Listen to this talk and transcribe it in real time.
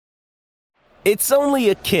It's only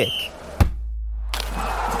a kick,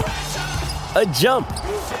 a jump,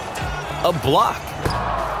 a block.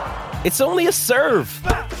 It's only a serve.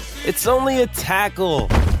 It's only a tackle,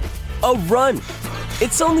 a run.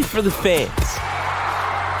 It's only for the fans.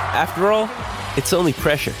 After all, it's only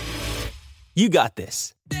pressure. You got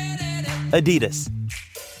this. Adidas.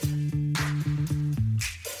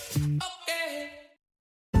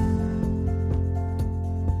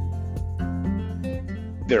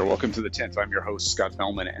 There, welcome to The Tint. I'm your host, Scott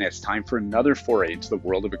Fellman, and it's time for another foray into the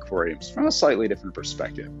world of aquariums from a slightly different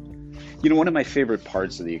perspective. You know, one of my favorite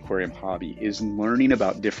parts of the aquarium hobby is learning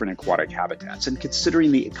about different aquatic habitats and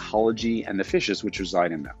considering the ecology and the fishes which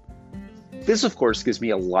reside in them. This, of course, gives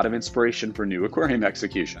me a lot of inspiration for new aquarium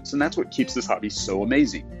executions, and that's what keeps this hobby so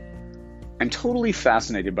amazing. I'm totally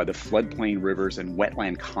fascinated by the floodplain rivers and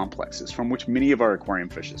wetland complexes from which many of our aquarium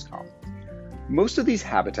fishes come. Most of these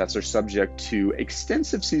habitats are subject to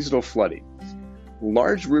extensive seasonal flooding.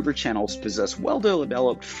 Large river channels possess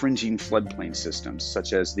well-developed fringing floodplain systems,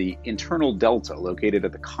 such as the internal delta located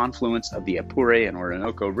at the confluence of the Apure and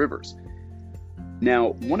Orinoco rivers.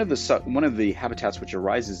 Now, one of the habitats which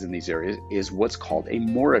arises in these areas is what's called a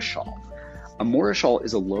Morashal. A Morashal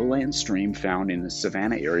is a lowland stream found in the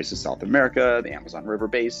savanna areas of South America, the Amazon River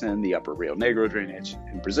Basin, the Upper Rio Negro drainage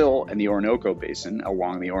in Brazil, and the Orinoco Basin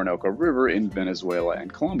along the Orinoco River in Venezuela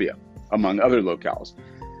and Colombia, among other locales.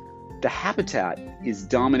 The habitat is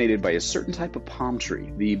dominated by a certain type of palm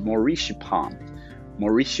tree, the Mauritia palm,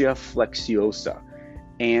 Mauritia flexuosa,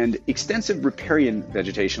 and extensive riparian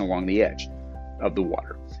vegetation along the edge of the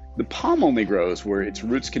water. The palm only grows where its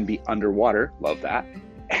roots can be underwater, love that,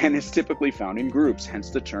 and is typically found in groups, hence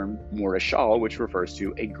the term Morashal, which refers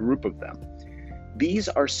to a group of them. These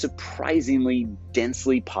are surprisingly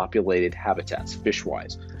densely populated habitats,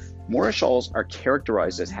 fish-wise. Morashals are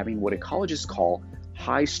characterized as having what ecologists call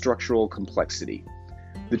high structural complexity.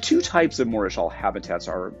 The two types of Morashal habitats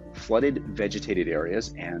are flooded vegetated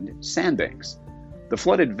areas and sandbanks. The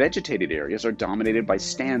flooded vegetated areas are dominated by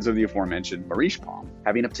stands of the aforementioned Mauritia palm,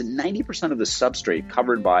 having up to 90% of the substrate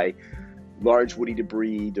covered by large woody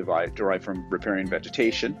debris derived from riparian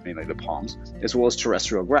vegetation, mainly the palms, as well as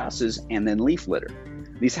terrestrial grasses, and then leaf litter.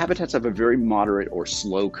 These habitats have a very moderate or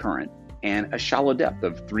slow current and a shallow depth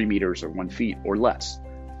of 3 meters or 1 feet or less.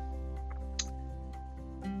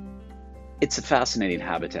 It's a fascinating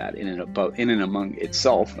habitat in and among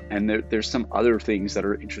itself, and there's some other things that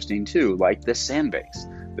are interesting too, like the sandbanks.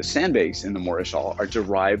 The sandbanks in the Morashal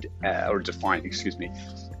are defined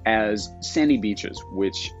as sandy beaches,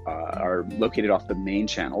 which are located off the main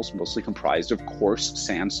channels, mostly comprised of coarse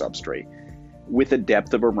sand substrate, with a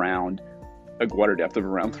water depth of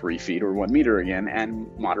around 3 feet or 1 meter again, and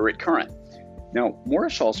moderate current. Now,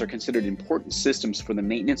 Morashals are considered important systems for the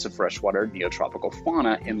maintenance of freshwater neotropical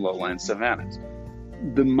fauna in lowland savannas.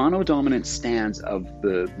 The monodominant stands of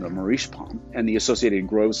the Mauritia palm and the associated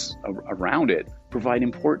growths around it provide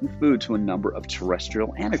important food to a number of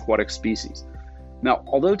terrestrial and aquatic species. Now,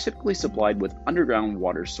 although typically supplied with underground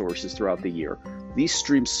water sources throughout the year, these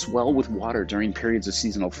streams swell with water during periods of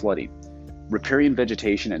seasonal flooding. Riparian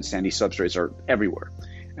vegetation and sandy substrates are everywhere.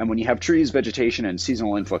 And when you have trees, vegetation, and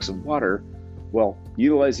seasonal influx of water, well,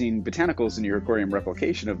 utilizing botanicals in your aquarium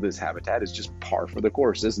replication of this habitat is just par for the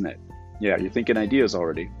course, isn't it? Yeah, you're thinking ideas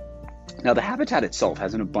already. Now, the habitat itself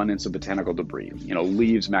has an abundance of botanical debris,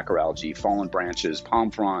 leaves, macroalgae, fallen branches,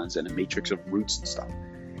 palm fronds, and a matrix of roots and stuff.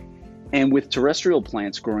 And with terrestrial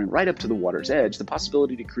plants growing right up to the water's edge, the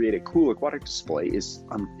possibility to create a cool aquatic display is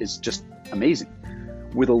just amazing.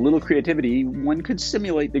 With a little creativity, one could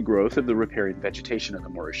simulate the growth of the riparian vegetation of the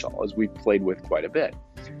Morashal, as we've played with quite a bit.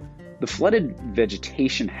 The flooded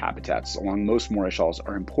vegetation habitats along most Morashals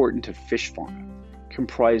are important to fish fauna,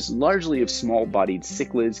 comprised largely of small-bodied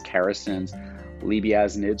cichlids, characins,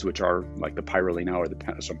 libiasnids, which are like the pyrrolina or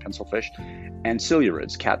some pencilfish, and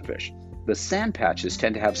silurids, catfish. The sand patches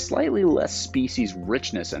tend to have slightly less species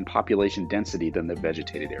richness and population density than the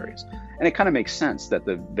vegetated areas. And it kind of makes sense that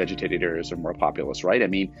the vegetated areas are more populous, right? I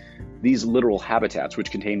mean, these littoral habitats,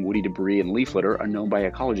 which contain woody debris and leaf litter, are known by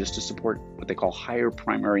ecologists to support what they call higher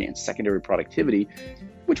primary and secondary productivity,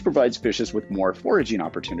 which provides fishes with more foraging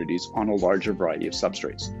opportunities on a larger variety of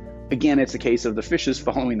substrates. Again, it's a case of the fishes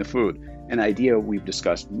following the food, an idea we've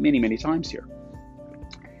discussed many, many times here.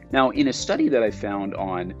 Now, in a study that I found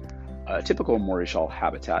on typical Morashal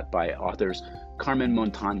habitat by authors Carmen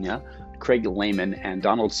Montaña, Craig Lehman, and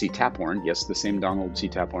Donald C. Taphorn, yes, the same Donald C.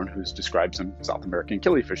 Taphorn who's described some South American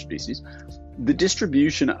killifish species, the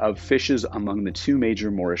distribution of fishes among the two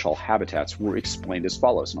major Morashal habitats were explained as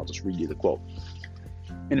follows, and I'll just read you the quote.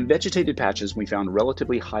 In vegetated patches, we found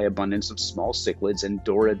relatively high abundance of small cichlids and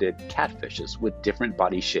Doradiid catfishes with different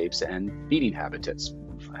body shapes and feeding habits.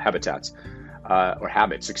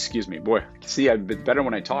 Boy, see, I've been better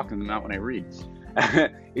when I talk than not when I read.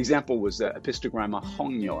 Example was Epistogramma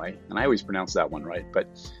hongyoi, and I always pronounce that one right, but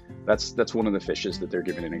that's one of the fishes that they're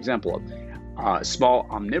giving an example of. Small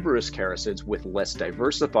omnivorous charicids with less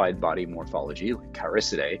diversified body morphology, like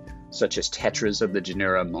Charicidae, such as tetras of the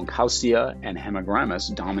genera Monkhausia and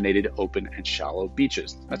Hemigrammus, dominated open and shallow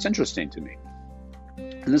beaches. That's interesting to me.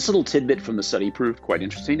 And this little tidbit from the study proved quite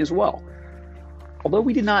interesting as well. Although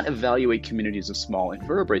we did not evaluate communities of small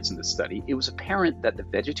invertebrates in this study, it was apparent that the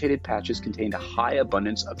vegetated patches contained a high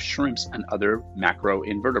abundance of shrimps and other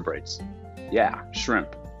macroinvertebrates. Yeah,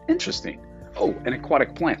 shrimp. Interesting. Oh, and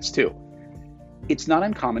aquatic plants too. It's not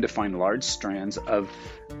uncommon to find large strands of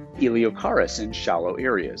Eleocharis in shallow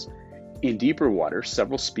areas. In deeper water,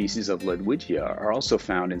 several species of Ledwidgia are also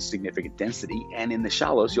found in significant density, and in the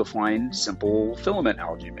shallows you'll find simple filament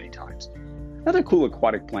algae many times. Another cool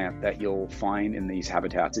aquatic plant that you'll find in these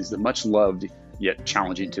habitats is the much loved, yet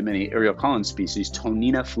challenging to many, Eriocolon species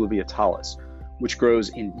Tonina fluviatilis, which grows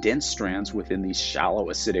in dense strands within these shallow,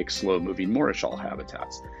 acidic, slow-moving Morishal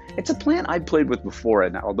habitats. It's a plant I've played with before,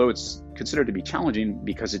 and although it's considered to be challenging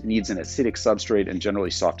because it needs an acidic substrate and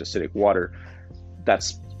generally soft acidic water,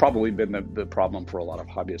 that's probably been the problem for a lot of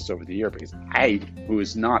hobbyists over the year, because I, who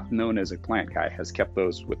is not known as a plant guy, has kept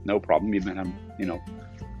those with no problem, even them,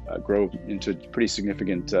 grow into pretty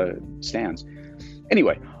significant stands.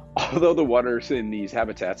 Anyway, although the waters in these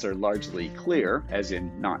habitats are largely clear, as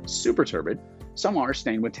in not super turbid, some are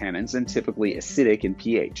stained with tannins and typically acidic in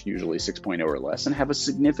pH, usually 6.0 or less, and have a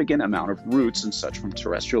significant amount of roots and such from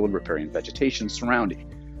terrestrial and riparian vegetation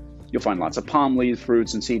surrounding. You'll find lots of palm leaves,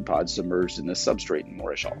 fruits, and seed pods submerged in the substrate in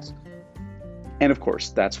Morishals. And of course,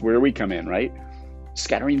 that's where we come in, right?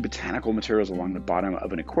 Scattering botanical materials along the bottom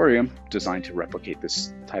of an aquarium designed to replicate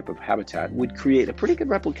this type of habitat would create a pretty good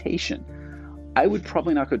replication. I would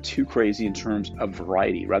probably not go too crazy in terms of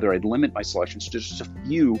variety. Rather, I'd limit my selections to just a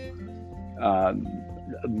few,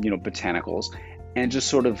 botanicals, and just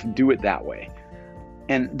sort of do it that way.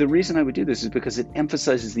 And the reason I would do this is because it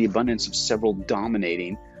emphasizes the abundance of several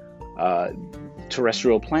dominating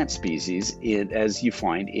terrestrial plant species as you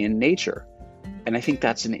find in nature. And I think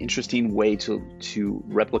that's an interesting way to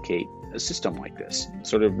replicate a system like this,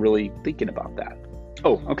 sort of really thinking about that.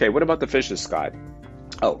 Oh, okay, what about the fishes, Scott?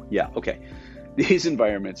 Oh, yeah, okay. These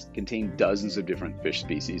environments contain dozens of different fish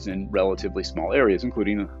species in relatively small areas,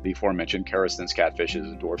 including the aforementioned characins, catfishes,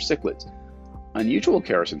 and dwarf cichlids. Unusual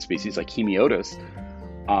characin species like Hemiotis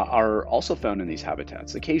are also found in these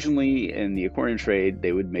habitats. Occasionally, in the aquarium trade,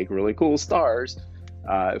 they would make really cool stars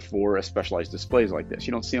for specialized displays like this.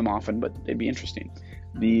 You don't see them often, but they'd be interesting.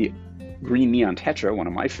 The green neon tetra, one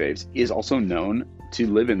of my faves, is also known to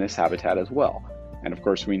live in this habitat as well. And of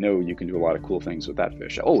course, we know you can do a lot of cool things with that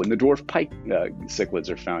fish. Oh, and the dwarf pike cichlids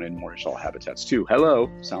are found in Morishal habitats too. Hello,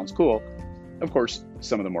 sounds cool. Of course,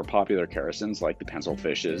 some of the more popular characins, like the pencil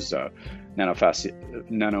fishes, Nanostomus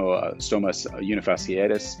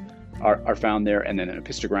unifasciatus, are found there. And then an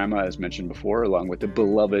Epistogramma, as mentioned before, along with the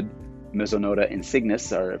beloved Mesonota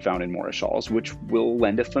insignis, are found in Morishals, which will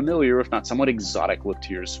lend a familiar, if not somewhat exotic, look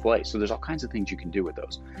to your display. So there's all kinds of things you can do with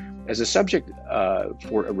those. As a subject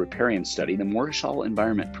for a riparian study, the Morishal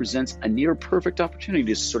environment presents a near-perfect opportunity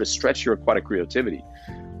to sort of stretch your aquatic creativity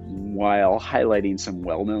while highlighting some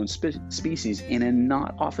well-known species in a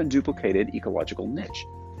not often duplicated ecological niche.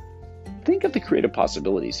 Think of the creative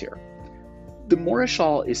possibilities here. The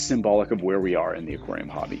Morishal is symbolic of where we are in the aquarium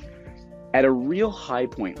hobby. At a real high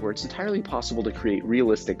point where it's entirely possible to create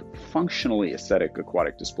realistic, functionally aesthetic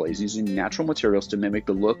aquatic displays using natural materials to mimic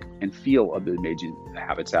the look and feel of the amazing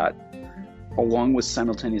habitat, along with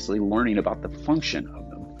simultaneously learning about the function of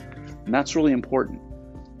them. And that's really important.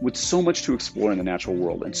 With so much to explore in the natural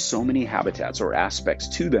world and so many habitats or aspects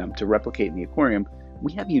to them to replicate in the aquarium,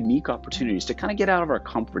 we have unique opportunities to kind of get out of our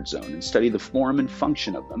comfort zone and study the form and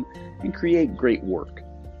function of them and create great work.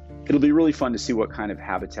 It'll be really fun to see what kind of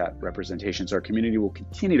habitat representations our community will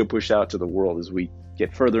continue to push out to the world as we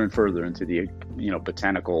get further and further into the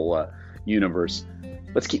botanical universe.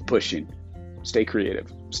 Let's keep pushing. Stay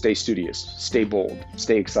creative, stay studious, stay bold,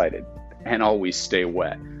 stay excited, and always stay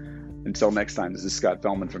wet. Until next time, this is Scott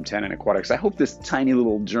Fellman from Tannin Aquatics. I hope this tiny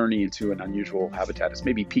little journey into an unusual habitat has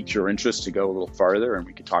maybe piqued your interest to go a little farther, and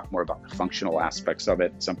we can talk more about the functional aspects of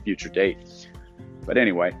it at some future date. But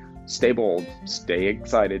anyway, stay bold, stay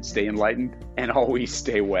excited, stay enlightened, and always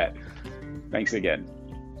stay wet. Thanks again.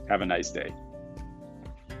 Have a nice day.